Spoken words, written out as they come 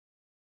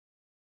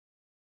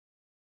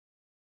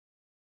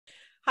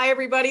Hi,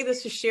 everybody.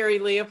 This is Sherri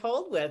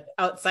Leopold with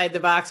Outside the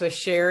Box with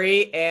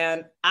Sherri,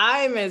 and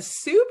I'm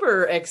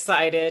super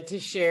excited to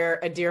share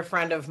a dear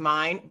friend of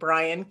mine,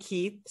 Brian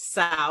Keith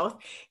South,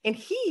 and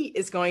he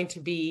is going to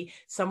be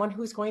someone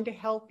who's going to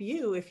help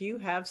you if you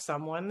have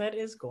someone that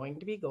is going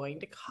to be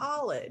going to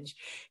college.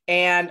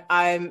 And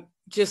I'm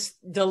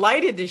just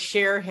delighted to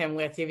share him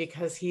with you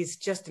because he's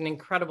just an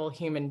incredible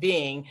human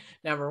being,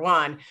 number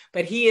one,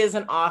 but he is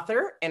an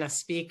author and a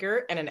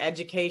speaker and an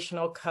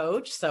educational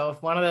coach. So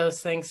if one of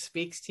those things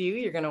speaks to you,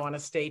 you're going to want to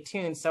stay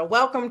tuned. So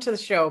welcome to the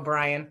show,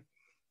 Brian.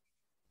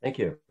 Thank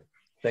you.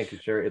 Thank you,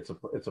 Sherri. It's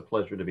a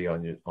pleasure to be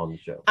on the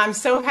show. I'm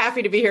so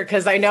happy to be here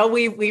because I know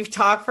we've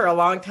talked for a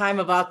long time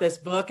about this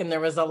book, and there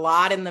was a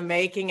lot in the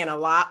making and a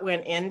lot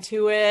went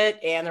into it,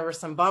 and there were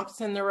some bumps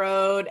in the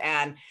road,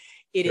 and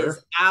it Sure.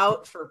 is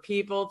out for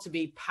people to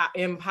be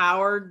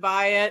empowered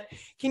by it.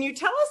 Can you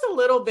tell us a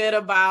little bit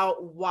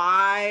about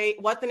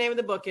what the name of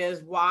the book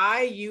is,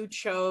 why you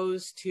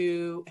chose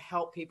to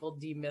help people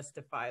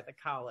demystify the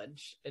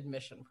college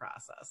admission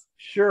process?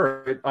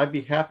 Sure, I'd be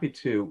happy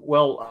to.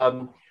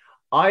 Well,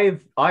 I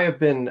have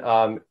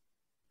been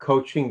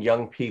coaching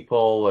young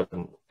people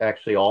and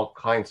actually all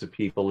kinds of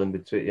people in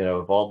between,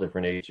 of all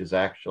different ages,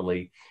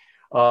 actually,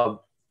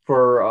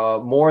 for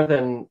more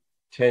than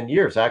 10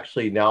 years.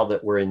 Actually, now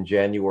that we're in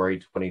January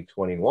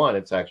 2021,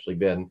 it's actually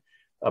been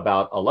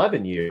about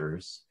 11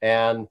 years.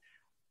 And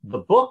the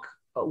book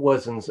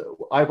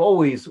I've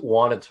always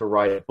wanted to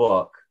write a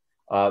book.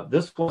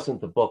 This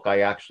wasn't the book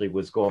I actually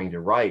was going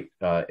to write.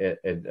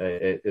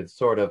 It's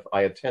sort of,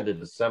 I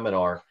attended a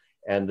seminar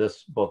and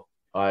this book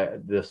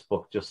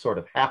just sort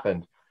of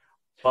happened.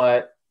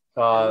 But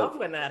I love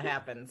when that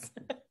happens.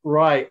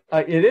 Right,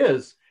 it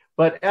is.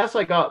 But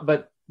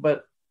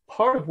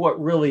part of what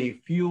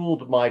really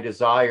fueled my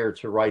desire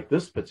to write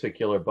this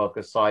particular book,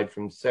 aside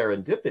from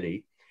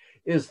serendipity,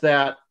 is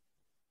that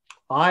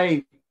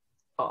I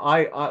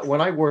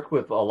when I work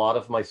with a lot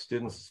of my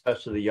students,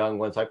 especially the young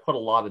ones, I put a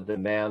lot of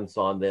demands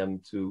on them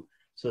so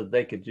that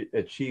they could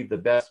achieve the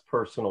best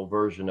personal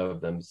version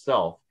of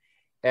themselves.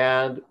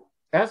 And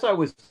as I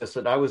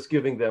was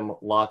giving them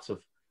lots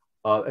of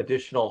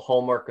additional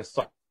homework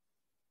assignments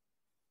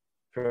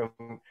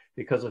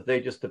because if they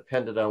just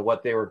depended on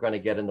what they were going to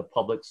get in the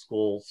public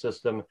school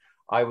system,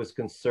 I was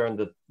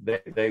concerned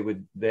that they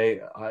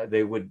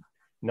would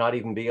not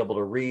even be able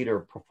to read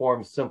or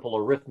perform simple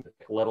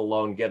arithmetic, let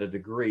alone get a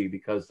degree,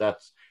 because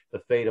that's the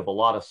fate of a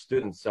lot of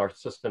students, our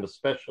system,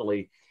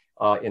 especially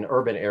in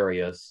urban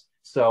areas.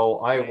 So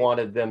I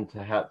wanted them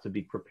to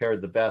be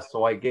prepared the best.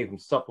 So I gave them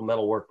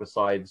supplemental work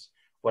besides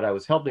what I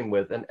was helping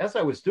with. And as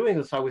I was doing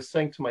this, I was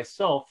saying to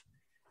myself,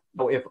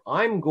 if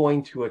I'm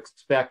going to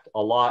expect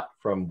a lot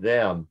from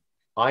them,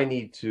 I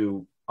need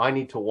to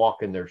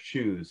walk in their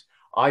shoes.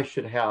 I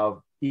should have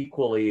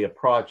equally a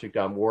project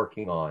I'm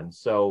working on.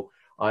 So,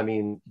 I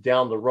mean,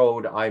 down the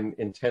road, I'm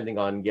intending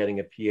on getting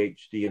a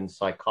PhD in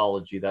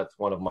psychology. That's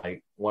one of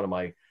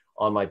my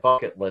on my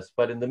bucket list.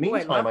 But in the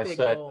meantime, I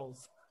said,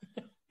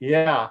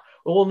 yeah.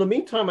 Well, in the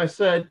meantime, I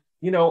said,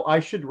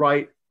 I should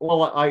write.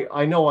 Well,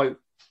 I know I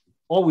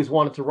always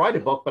wanted to write a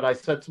book, but I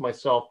said to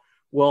myself,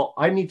 well,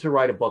 I need to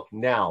write a book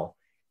now.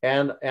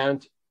 And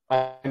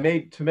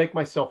to make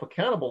myself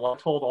accountable, I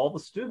told all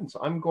the students,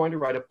 I'm going to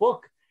write a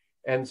book.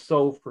 And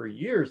so for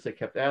years, they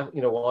kept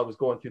asking, while I was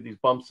going through these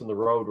bumps in the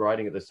road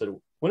writing it, they said,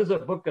 when is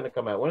that book going to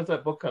come out? When is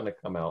that book going to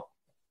come out?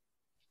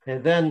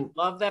 And then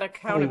love that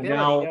accountability,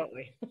 don't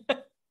we?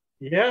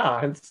 Yeah.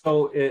 And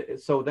so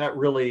that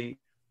really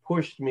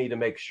pushed me to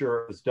make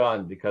sure it was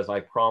done, because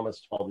I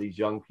promised all these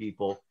young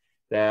people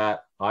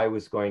that I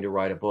was going to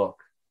write a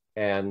book.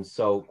 And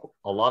so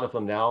a lot of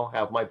them now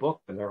have my book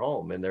in their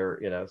home, and they're,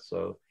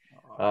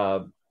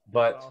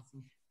 but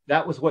awesome.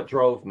 That was what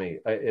drove me,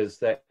 is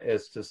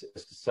to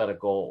set a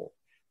goal.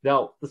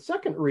 Now, the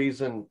second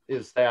reason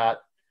is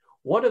that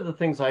one of the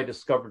things I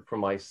discovered for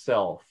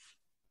myself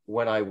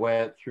when I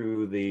went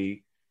through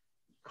the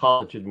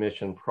college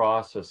admission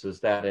process is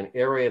that an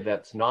area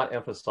that's not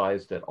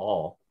emphasized at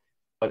all,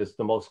 but is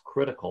the most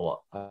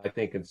critical, I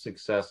think, in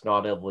success,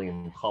 not only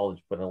in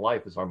college, but in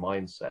life, is our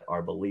mindset,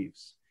 our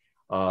beliefs.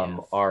 Yes.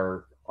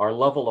 Our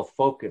level of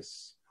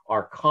focus,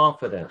 our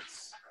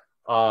confidence,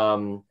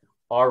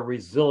 our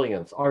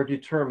resilience, our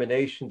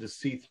determination to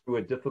see through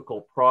a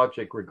difficult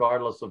project,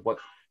 regardless of what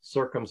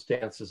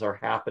circumstances are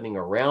happening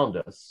around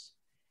us.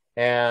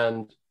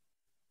 And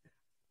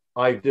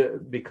I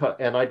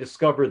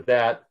discovered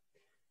that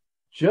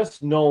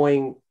just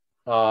knowing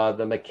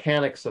the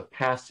mechanics of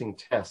passing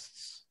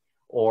tests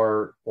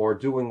or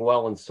doing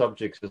well in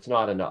subjects is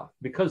not enough,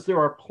 because there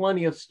are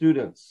plenty of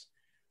students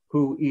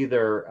who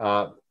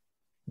either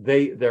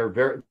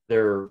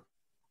they're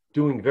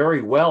doing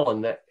very well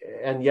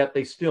and yet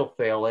they still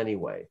fail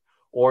anyway,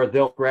 or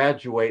they'll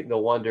graduate and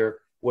they'll wonder,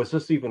 was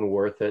this even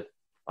worth it?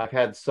 I've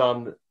had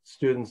some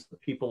students,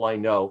 people I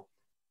know,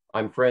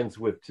 I'm friends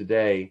with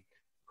today,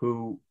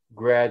 who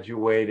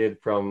graduated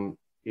from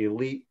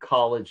elite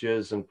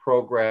colleges and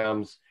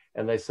programs,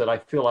 and they said, I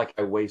feel like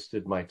I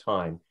wasted my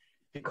time,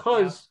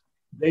 because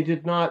They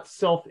did not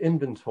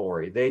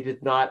self-inventory. They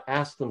did not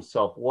ask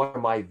themselves, what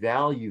are my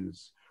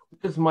values?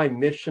 What is my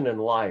mission in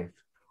life?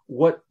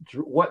 What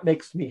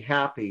makes me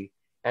happy?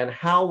 And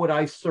how would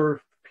I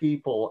serve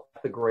people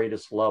at the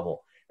greatest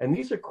level? And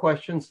these are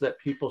questions that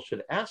people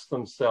should ask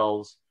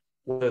themselves,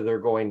 whether they're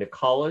going to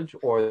college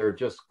or they're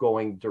just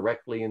going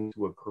directly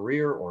into a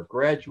career or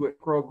graduate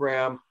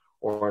program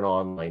or an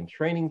online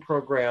training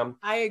program.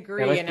 I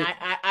agree. And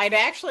I'd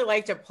actually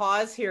like to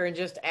pause here and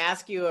just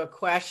ask you a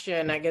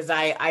question, because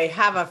I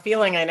have a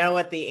feeling I know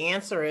what the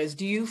answer is.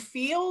 Do you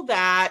feel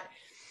that,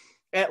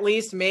 at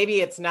least maybe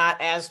it's not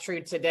as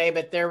true today,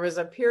 but there was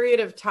a period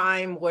of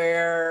time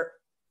where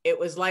it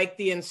was like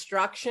the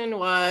instruction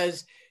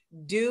was,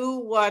 do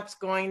what's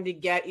going to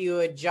get you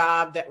a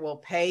job that will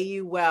pay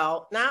you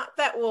well, not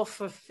that will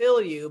fulfill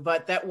you,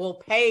 but that will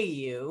pay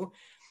you.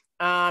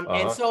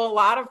 And so a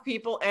lot of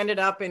people ended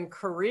up in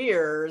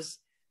careers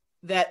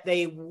that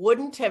they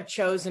wouldn't have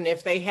chosen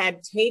if they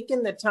had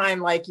taken the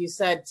time, like you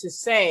said, to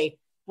say,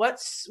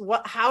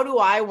 how do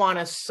I want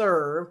to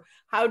serve?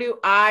 How do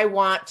I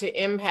want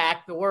to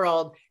impact the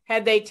world?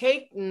 Had they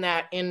taken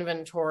that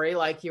inventory,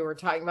 like you were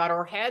talking about,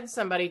 or had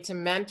somebody to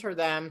mentor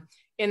them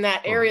in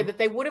that area, that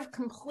they would have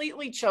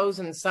completely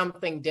chosen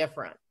something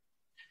different?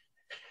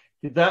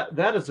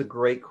 That is a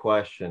great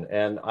question,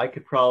 and I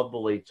could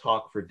probably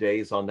talk for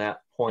days on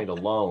that point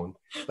alone.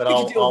 But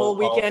you could do a whole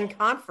weekend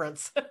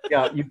conference.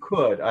 Yeah, you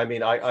could. I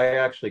mean, I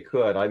actually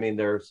could. I mean,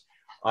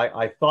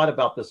 I thought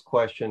about this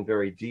question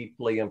very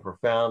deeply and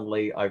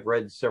profoundly. I've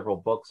read several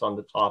books on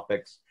the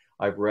topics.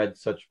 I've read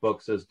such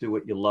books as "Do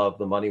What You Love,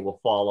 The Money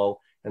Will Follow,"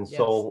 and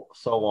so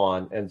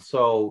on. And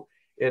so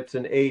it's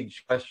an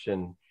age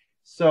question.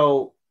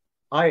 So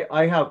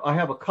I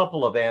have a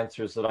couple of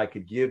answers that I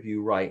could give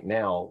you right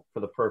now for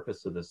the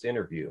purpose of this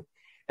interview,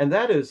 and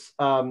that is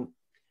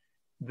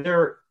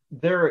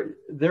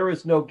there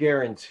is no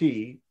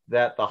guarantee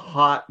that the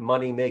hot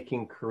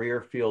money-making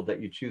career field that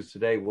you choose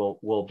today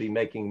will be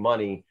making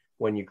money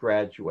when you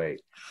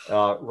graduate.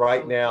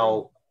 Right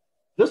now,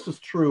 this was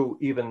true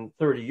even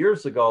 30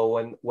 years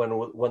ago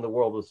when the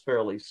world was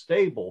fairly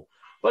stable,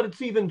 but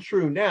it's even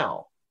true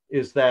now.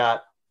 Is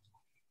that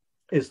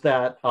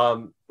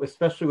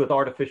especially with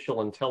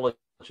artificial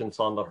intelligence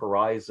on the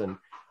horizon,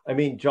 I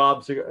mean,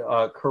 jobs,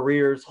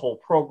 careers, whole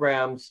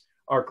programs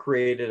are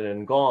created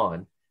and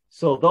gone.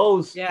 So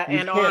those,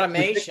 and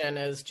automation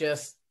is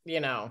just,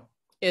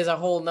 is a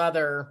whole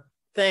nother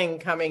thing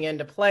coming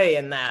into play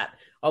in that,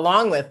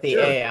 along with the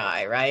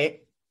AI,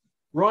 right?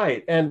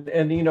 Right. And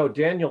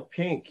Daniel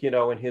Pink,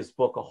 in his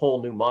book, A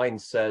Whole New Mind,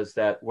 says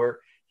that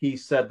he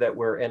said that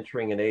we're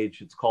entering an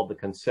age, it's called the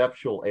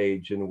conceptual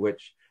age, in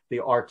which the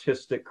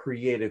artistic,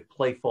 creative,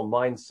 playful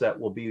mindset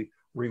will be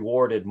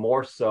rewarded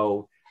more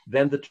so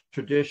than the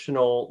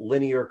traditional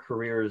linear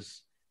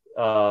careers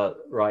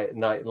right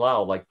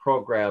now, like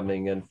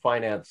programming and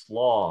finance,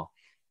 law,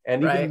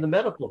 and even in the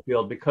medical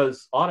field,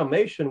 because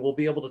automation will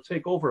be able to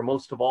take over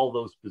most of all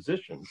those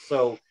positions.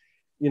 So,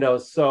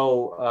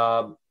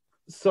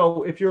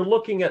 so if you're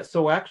looking at,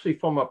 actually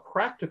from a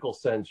practical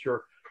sense,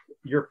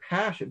 your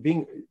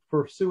passion,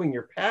 pursuing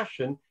your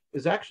passion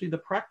is actually the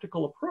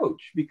practical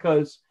approach,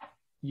 because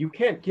you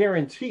can't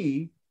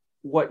guarantee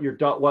what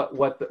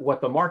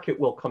the market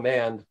will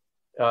command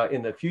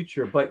in the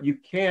future, but you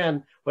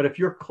can. But if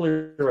you're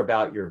clear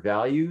about your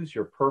values,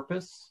 your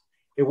purpose,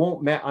 it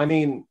won't matter. I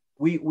mean,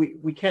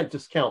 we can't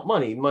discount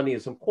money. Money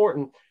is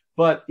important,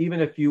 but even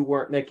if you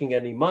weren't making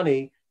any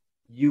money,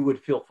 you would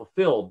feel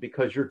fulfilled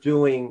because you're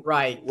doing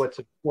what's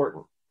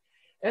important.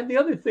 And the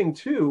other thing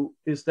too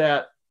is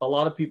that a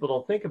lot of people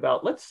don't think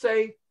about. Let's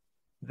say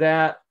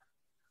that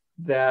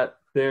the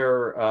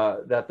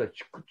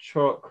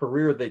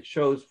career they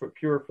chose for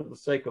the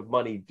sake of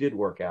money did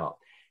work out,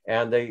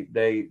 and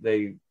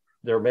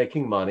they're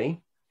making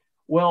money.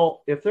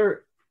 Well, if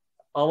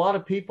a lot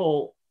of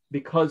people,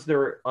 because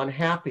they're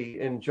unhappy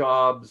in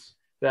jobs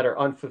that are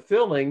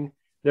unfulfilling,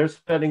 they're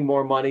spending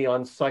more money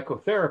on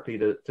psychotherapy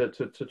to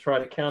try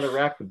to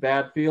counteract the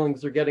bad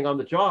feelings they're getting on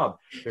the job.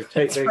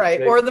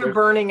 Or they're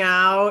burning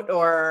out,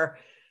 or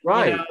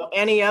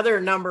any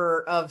other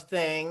number of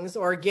things,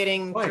 or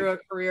getting through a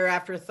career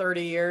after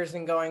 30 years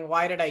and going,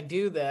 why did I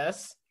do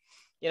this?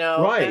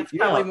 That's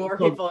probably more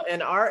people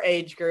in our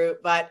age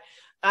group. But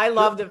I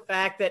love the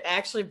fact that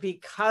actually,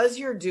 because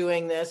you're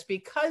doing this,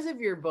 because of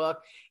your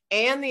book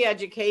and the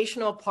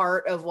educational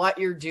part of what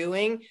you're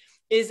doing,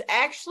 is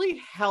actually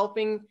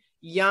helping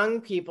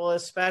young people,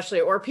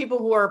 especially, or people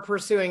who are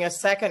pursuing a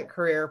second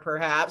career,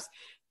 perhaps,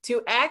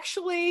 to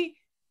actually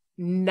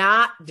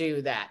not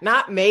do that,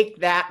 not make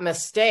that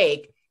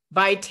mistake,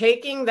 by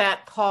taking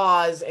that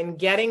pause and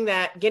getting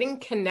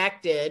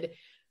connected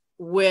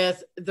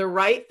with the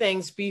right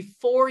things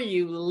before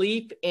you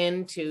leap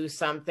into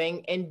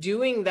something, and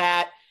doing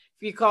that,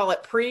 if you call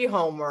it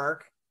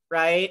pre-homework,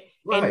 right?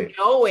 And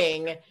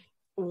knowing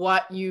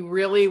what you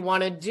really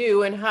want to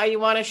do and how you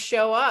want to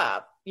show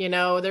up.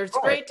 There's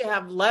great to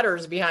have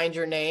letters behind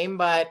your name,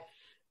 but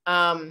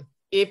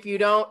if you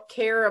don't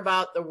care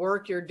about the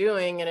work you're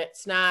doing and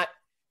it's not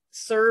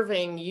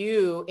serving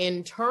you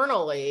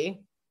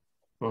internally,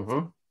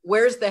 Mm-hmm.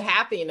 Where's the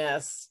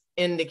happiness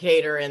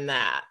indicator in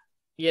that?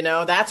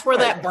 That's where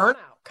that burnout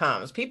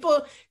comes.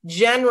 People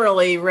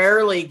generally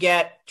rarely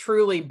get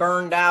truly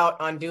burned out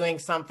on doing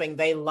something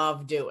they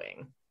love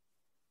doing.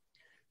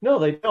 No,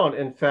 they don't.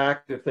 In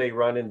fact, if they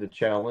run into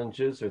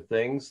challenges or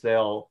things,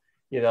 they'll,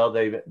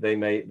 they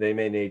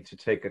may need to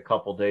take a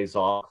couple days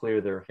off, clear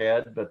their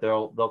head, but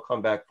they'll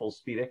come back full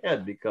speed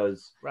ahead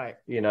because, Right.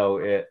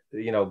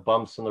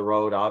 bumps in the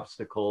road,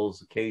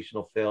 obstacles,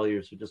 occasional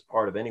failures are just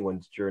part of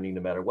anyone's journey,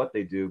 no matter what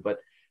they do. But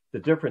the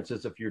difference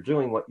is if you're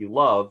doing what you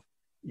love,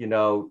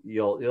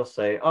 you'll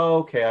say,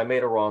 oh, okay, I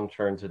made a wrong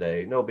turn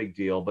today, no big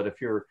deal. But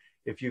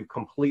if you've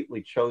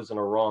completely chosen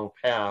a wrong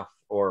path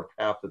or a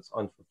path that's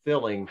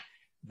unfulfilling,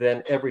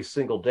 then every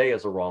single day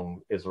is a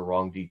wrong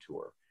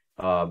detour.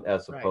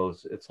 As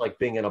opposed, it's like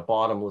being in a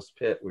bottomless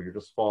pit where you're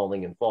just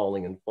falling and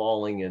falling and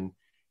falling in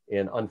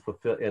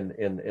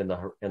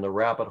the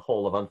rabbit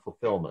hole of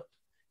unfulfillment.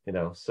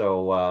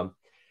 So.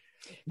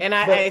 And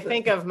I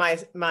think of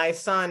my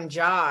son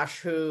Josh,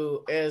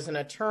 who is an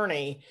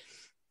attorney,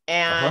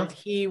 and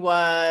he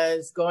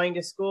was going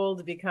to school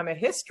to become a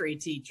history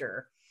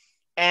teacher,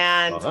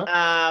 and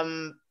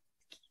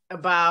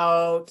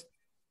about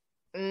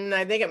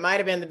I think it might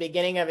have been the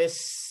beginning of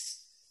his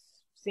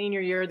senior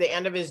year, the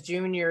end of his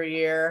junior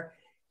year,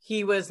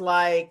 he was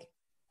like,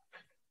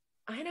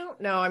 I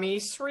don't know. I mean,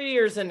 he's 3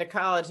 years into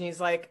college and he's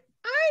like,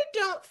 I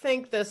don't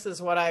think this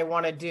is what I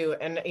want to do.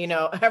 And,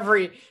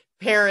 every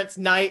parent's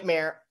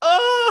nightmare.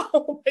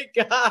 Oh my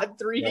God,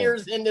 3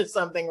 years into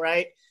something,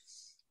 right?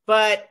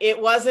 But it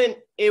wasn't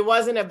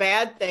a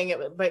bad thing,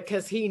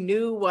 because he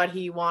knew what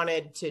he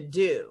wanted to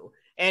do.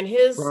 And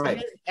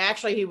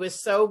actually, he was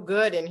so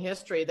good in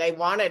history, they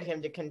wanted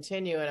him to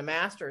continue in a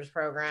master's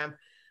program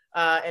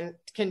and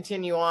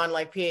continue on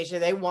like PhD.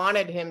 They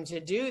wanted him to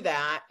do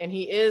that. And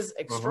he is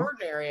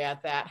extraordinary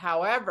at that.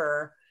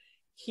 However,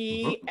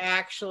 he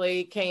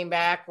actually came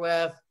back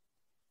with,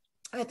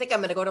 I think I'm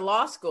going to go to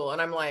law school.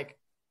 And I'm like,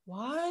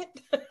 what?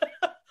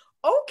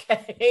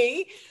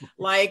 Okay.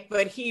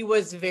 But he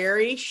was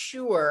very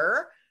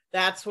sure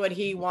that's what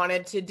he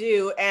wanted to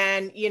do.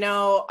 And,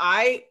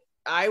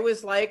 I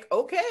was like,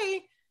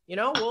 okay,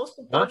 we'll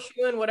support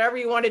you in whatever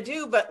you want to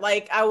do. But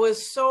I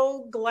was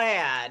so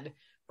glad,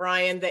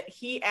 Brian, that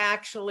he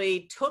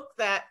actually took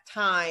that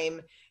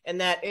time and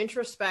that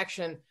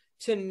introspection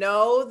to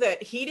know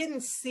that he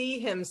didn't see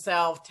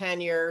himself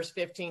 10 years,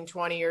 15,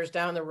 20 years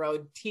down the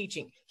road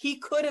teaching. He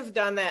could have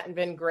done that and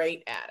been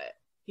great at it.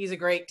 He's a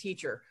great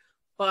teacher,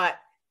 but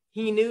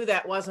he knew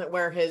that wasn't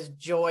where his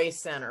joy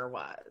center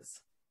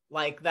was.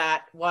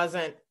 That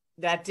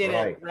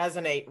didn't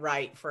resonate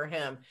right for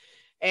him.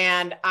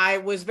 And I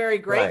was very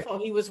grateful.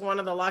 He was one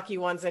of the lucky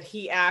ones that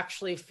he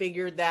actually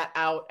figured that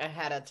out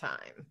ahead of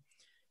time,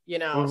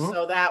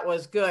 so that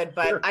was good.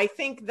 But I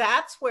think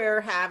that's where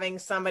having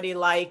somebody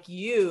like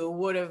you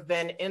would have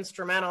been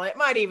instrumental. It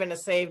might even have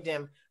saved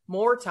him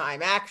more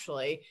time,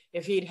 actually,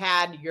 if he'd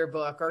had your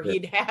book or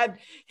he'd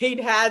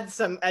had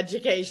some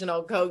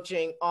educational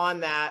coaching on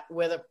that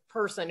with a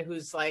person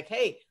who's like,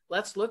 hey,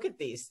 let's look at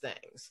these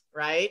things.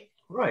 Right.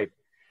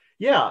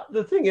 Yeah.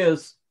 The thing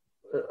is,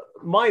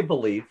 my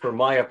belief or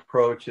my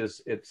approach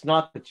is it's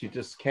not that you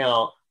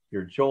discount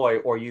your joy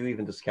or you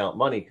even discount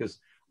money, because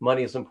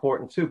money is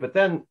important too. But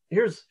then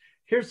here's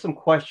some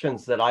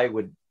questions that I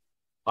would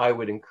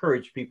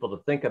encourage people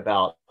to think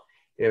about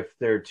if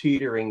they're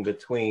teetering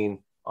between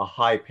a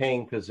high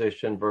paying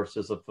position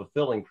versus a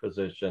fulfilling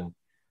position.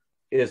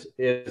 Is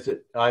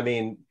it,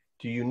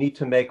 do you need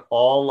to make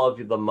all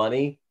of the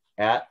money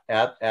at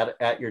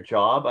your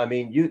job? I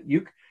mean,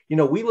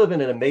 we live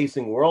in an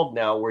amazing world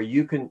now where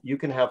you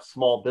can have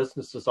small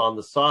businesses on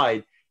the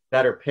side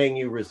that are paying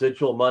you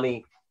residual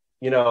money,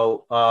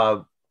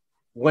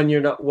 when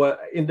you're not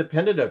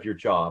independent of your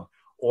job,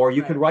 or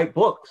you could write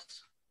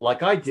books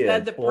like I did.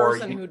 Said the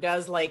person who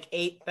does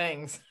 8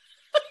 things.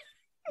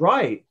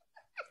 Right.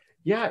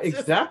 Yeah,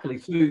 exactly.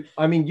 So,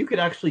 you could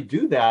actually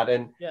do that,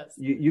 and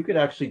you could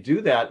actually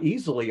do that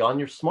easily on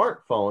your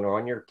smartphone or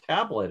on your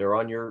tablet or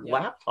on your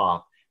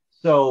laptop.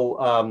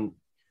 So,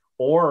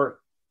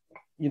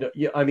 you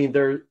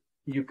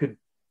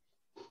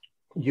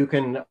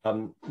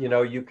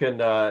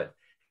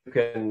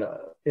can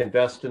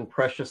invest in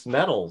precious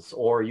metals,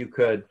 or you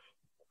could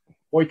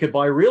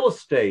buy real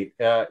estate.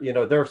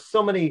 There are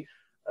so many.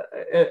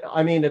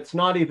 It's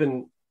not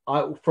even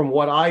from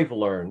what I've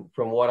learned,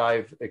 from what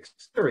I've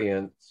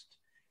experienced.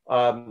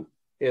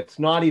 It's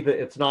not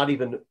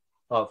even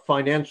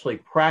financially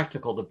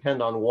practical to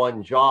depend on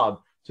one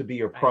job to be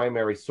your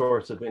primary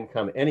source of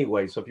income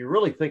anyway. So if you're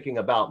really thinking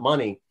about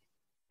money,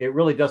 it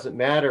really doesn't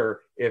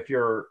matter if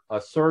you're a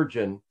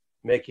surgeon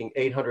making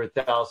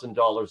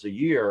 $800,000 a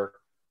year,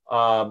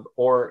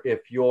 or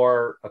if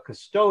you're a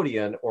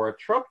custodian or a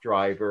truck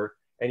driver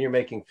and you're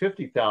making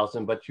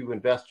 $50,000, but you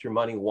invest your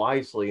money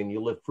wisely and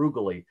you live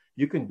frugally.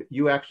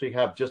 You actually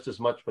have just as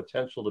much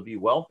potential to be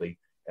wealthy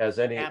as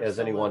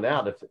anyone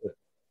out.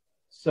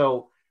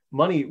 So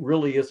money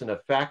really isn't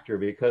a factor,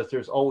 because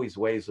there's always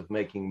ways of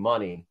making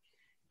money.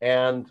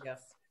 And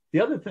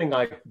the other thing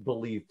I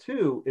believe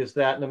too is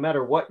that no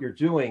matter what you're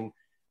doing,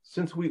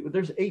 since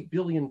there's 8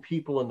 billion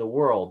people in the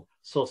world,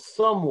 so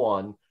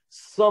someone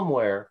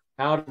somewhere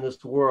out in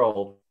this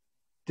world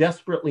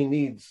desperately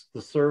needs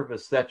the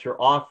service that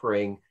you're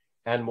offering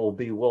and will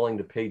be willing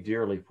to pay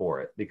dearly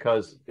for it,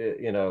 because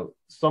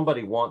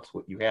somebody wants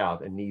what you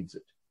have and needs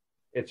it.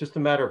 It's just a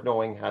matter of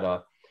knowing how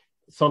to.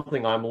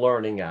 Something I'm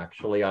learning,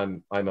 actually.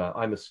 I'm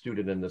a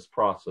student in this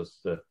process,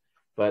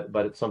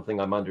 but it's something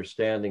I'm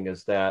understanding,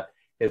 is that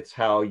it's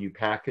how you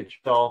package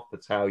yourself,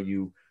 it's how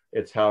you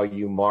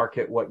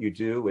market what you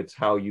do, it's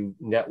how you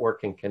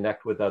network and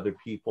connect with other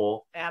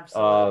people.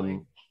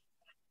 Absolutely.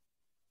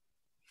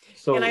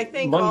 So and I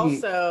think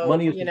money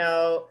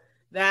also,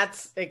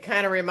 it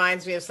kind of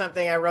reminds me of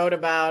something I wrote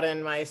about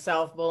in my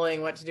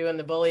Self-Bullying, What to Do in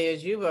the Bully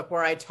Is You book,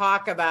 where I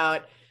talk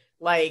about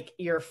like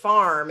your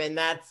farm,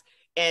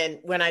 and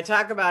when I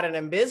talk about it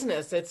in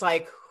business, it's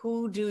like,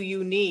 who do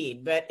you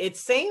need? But it's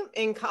same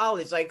in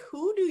college, like,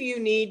 who do you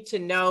need to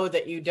know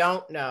that you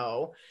don't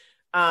know,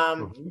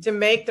 to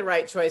make the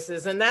right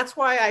choices? And that's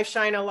why I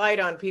shine a light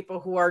on people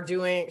who are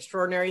doing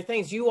extraordinary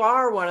things. You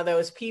are one of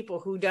those people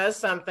who does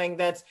something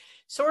that's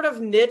sort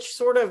of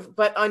niche,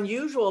 but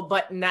unusual,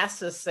 but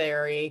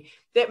necessary,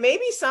 that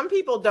maybe some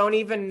people don't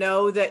even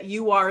know that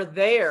you are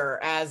there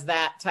as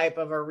that type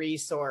of a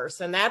resource.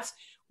 And that's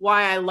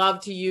why I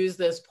love to use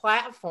this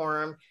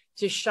platform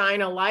to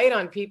shine a light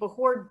on people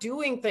who are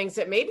doing things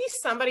that maybe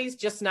somebody's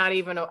just not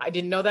even, I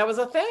didn't know that was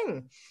a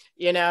thing,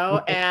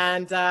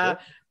 and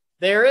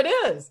there it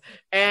is.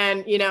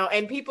 And,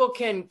 and people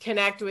can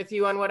connect with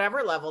you on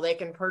whatever level. They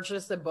can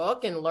purchase the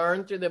book and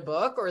learn through the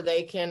book, or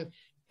they can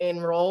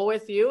enroll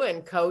with you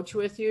and coach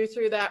with you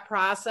through that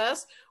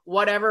process,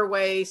 whatever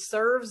way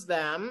serves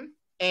them,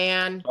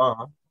 and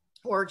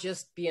or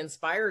just be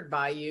inspired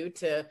by you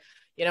to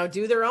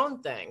do their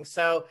own thing.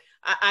 So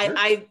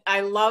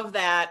I love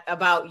that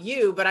about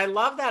you, but I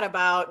love that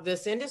about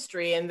this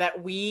industry, and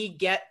that we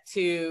get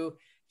to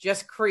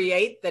just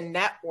create the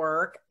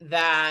network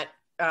that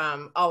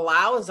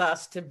allows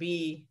us to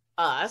be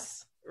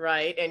us,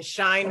 right? And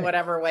shine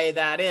whatever way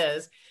that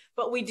is.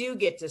 But we do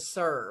get to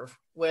serve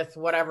with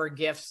whatever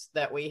gifts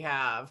that we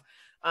have.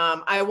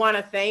 I want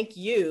to thank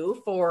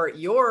you for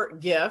your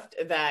gift,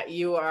 that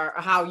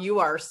how you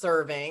are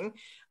serving.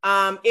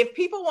 If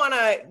people want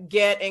to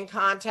get in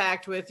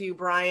contact with you,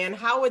 Brian,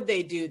 how would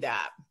they do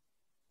that?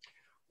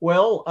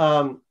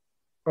 Well,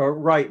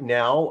 right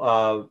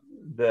now,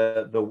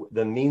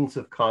 the means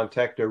of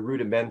contact are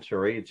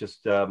rudimentary. It's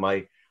just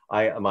my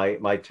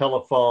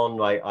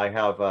telephone. I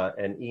have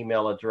an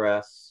email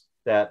address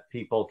that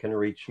people can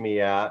reach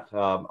me at.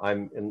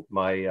 I'm in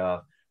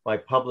my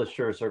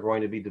publishers are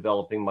going to be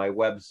developing my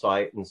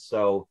website, and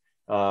so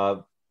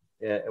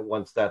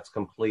once that's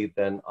complete,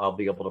 then I'll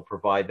be able to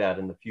provide that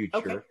in the future.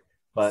 Okay.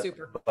 But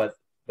Super. but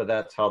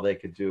that's how they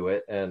could do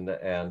it, and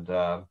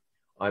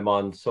I'm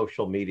on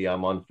social media.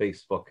 I'm on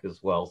Facebook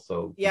as well.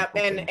 So yep,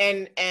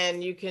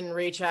 and you can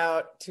reach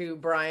out to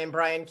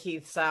Brian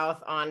Keith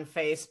South on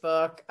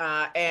Facebook,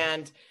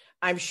 and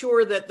I'm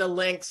sure that the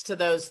links to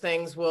those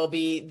things will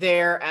be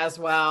there as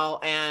well,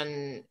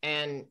 and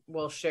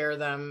we'll share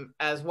them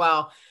as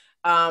well.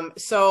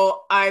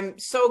 So I'm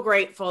so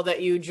grateful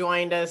that you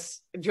joined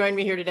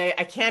me here today.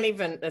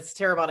 It's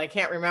terrible. I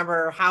can't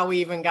remember how we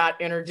even got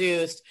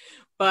introduced,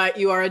 but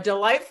you are a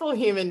delightful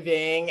human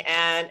being.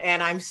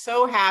 And I'm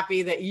so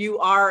happy that you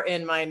are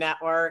in my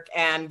network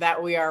and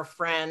that we are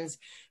friends,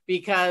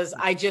 because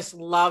I just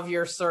love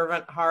your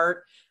servant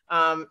heart.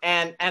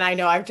 And I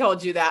know I've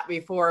told you that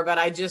before, but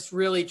I just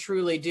really,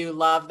 truly do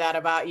love that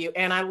about you.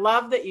 And I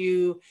love that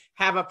you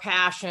have a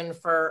passion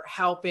for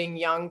helping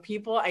young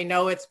people. I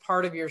know it's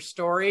part of your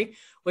story,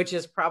 which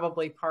is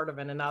probably part of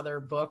another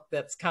book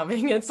that's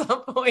coming at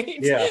some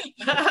point, yeah.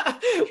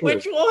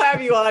 Which we'll have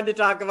you on to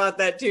talk about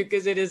that too,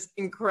 because it is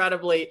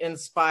incredibly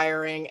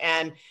inspiring.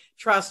 And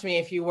trust me,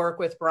 if you work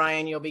with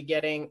Brian, you'll be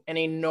getting an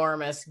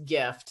enormous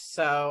gift.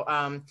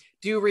 So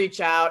do reach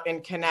out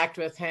and connect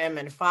with him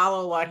and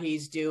follow what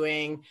he's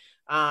doing,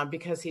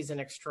 because he's an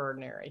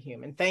extraordinary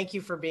human. Thank you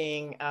for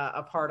being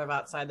a part of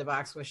Outside the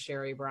Box with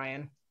Sherri,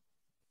 Brian.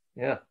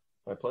 Yeah,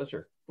 my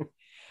pleasure.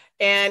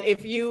 And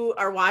if you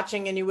are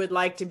watching and you would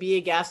like to be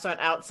a guest on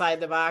Outside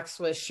the Box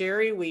with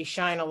Sherri, we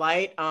shine a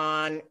light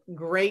on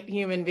great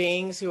human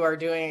beings who are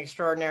doing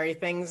extraordinary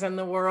things in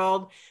the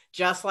world,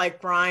 just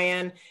like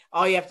Brian.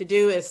 All you have to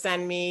do is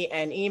send me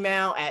an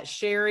email at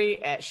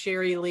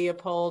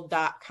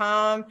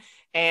sherri@sherrileopold.com,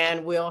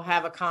 and we'll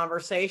have a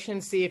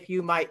conversation, see if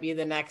you might be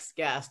the next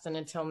guest. And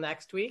until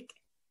next week,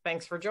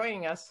 thanks for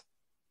joining us.